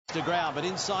to ground, but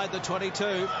inside the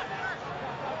 22.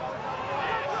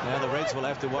 Now the Reds will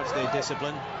have to watch their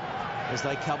discipline as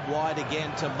they come wide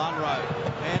again to Munro.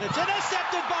 And it's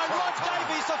intercepted by Rod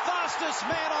Davies, the fastest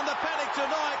man on the paddock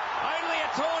tonight. Only a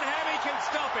torn hammy can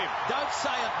stop him. Don't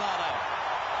say it, Marto.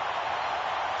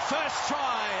 First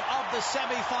try of the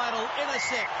semi-final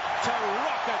intercept to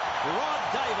rocket Rod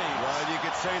Davies. Well, you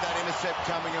could see that intercept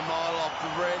coming a mile off.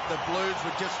 The Blues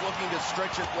were just looking to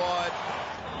stretch it wide.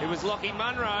 It was Lockie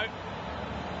Munro.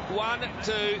 1,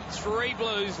 2, 3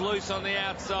 Blues loose on the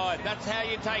outside. That's how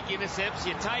you take intercepts.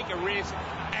 You take a risk,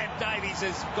 and Davies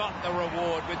has got the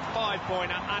reward with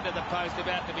 5-pointer under the post,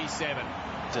 about to be 7.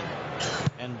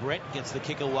 And Brett gets the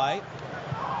kick away.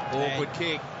 Awkward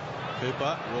kick.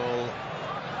 Cooper will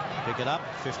pick it up,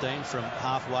 15 from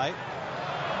halfway.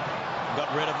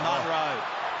 Got rid of Munro.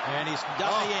 And he's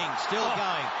dummying, still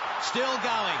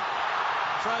going.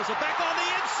 Throws it back on the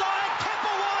inside,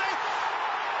 Tapawai.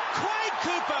 Quade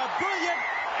Cooper, brilliant.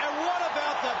 And what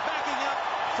about the backing up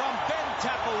from Ben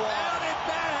Tapawai? How did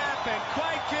that happen?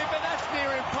 Quade Cooper, that's near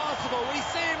impossible. We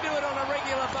see him do it on a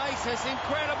regular basis.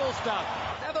 Incredible stuff.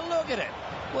 Have a look at it.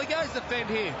 Well, he goes to defend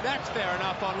here. That's fair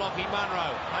enough on Lockie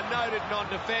Munro, a noted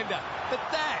non-defender. But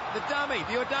that, the dummy,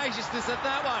 the audaciousness of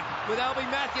that one, with Albie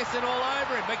Mathieson all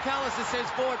over him. McAllister says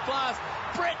forward blast.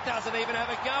 Brett doesn't even have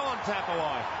a go on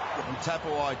Tapawai. And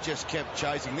Tapawai just kept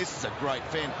chasing. This is a great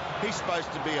fend. He's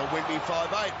supposed to be a wimpy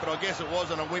 5'8", but I guess it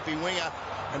wasn't a wimpy winger.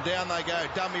 And down they go.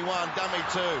 Dummy 1, dummy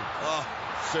 2. Oh,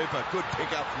 super. Good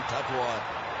pick up from Tapawai.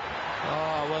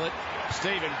 Oh, well,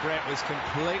 Stephen Brett was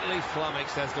completely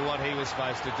flummoxed as to what he was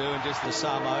supposed to do, and just the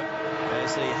Samo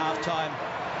as the halftime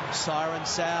siren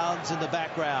sounds in the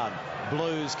background.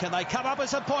 Blues, can they come up with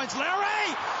some points?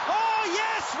 Larry! Oh,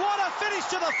 yes! What a finish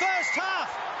to the first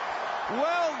half!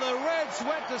 Well, the Reds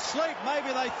went to sleep. Maybe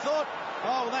they thought,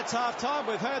 oh, well, that's half-time.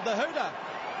 We've heard the hooter.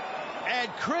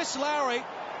 And Chris Lowry,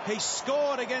 he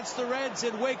scored against the Reds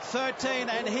in week 13,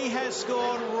 and he has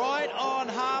scored right on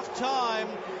half-time.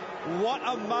 What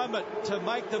a moment to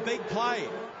make the big play.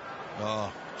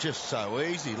 Oh, just so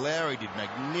easy. Lowry did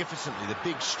magnificently. The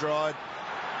big stride.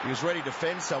 He was ready to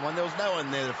fend someone. There was no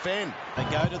one there to fend. They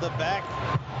go to the back,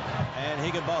 and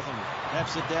Higginbotham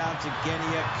taps it down to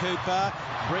Genia Cooper,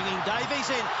 bringing Davies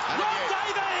in. Rod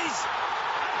Davies!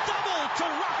 A double to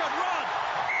Rocket Rod!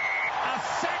 A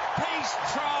set-piece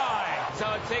try. So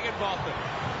it's Higginbotham.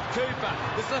 Cooper.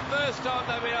 This is the first time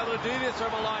they've been able to do this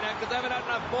from a line-out because they haven't had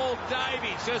enough ball.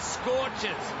 Davies just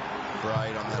scorches.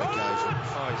 Great on that occasion.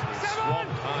 Oh, he's been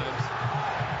swamped, Holmes.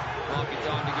 Might be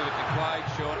time to give it to Quade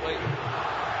shortly.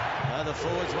 The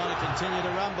forwards want to continue to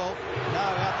rumble. No,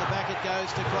 out the back it goes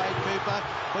to Quade Cooper.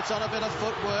 Puts on a bit of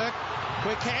footwork.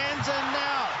 Quick hands, and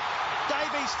now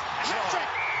Davies, hat-trick.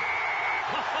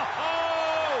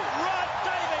 Rod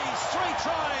Davies, 3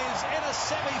 tries in a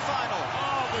semi-final.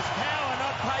 Oh, it was power,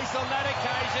 not pace on that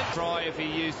occasion. Try if he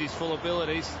used his full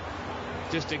abilities.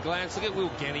 Just a glance. Look at Will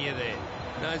Genia there.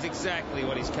 Knows exactly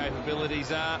what his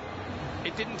capabilities are.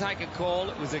 It didn't take a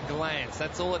call, it was a glance.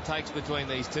 That's all it takes between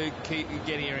these two,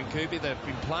 Genia and Cooper. They've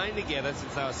been playing together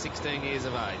since they were 16 years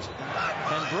of age.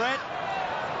 And Brett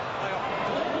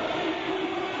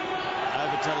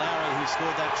over to Lowry, who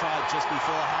scored that try just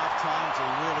before half-time to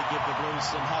really give the Blues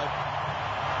some hope.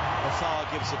 Afoa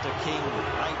gives it to King,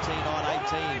 18 on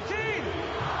 18.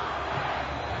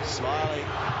 Smiley,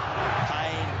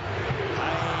 Payne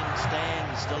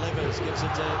stands, delivers, gives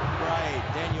it to Braid,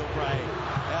 Daniel Braid.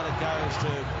 Out it goes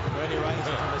to Bernie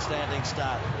Ranger from a standing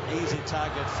start. Easy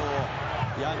target for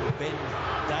young Ben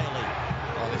Daly.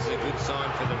 Oh, this is a good sign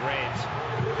for the Reds.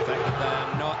 The fact that they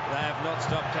have not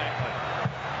stopped tackling.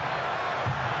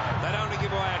 They don't want to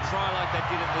give away a try like they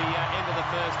did at the end of the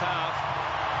first half.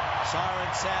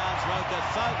 Siren sounds, Roka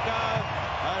Foko.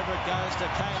 Over it goes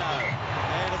to Kano.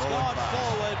 And it's gone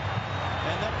forward.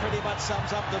 And that pretty much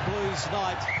sums up the Blues'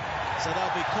 night. So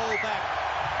they'll be called back.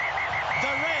 The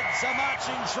Reds are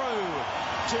marching through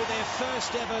to their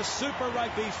first ever Super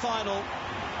Rugby final.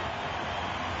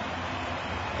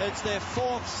 It's their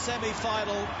 4th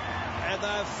semi-final, and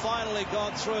they've finally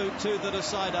gone through to the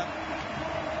decider.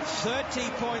 30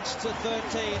 points to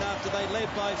 13 after they led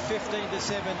by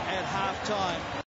 15-7 at half-time.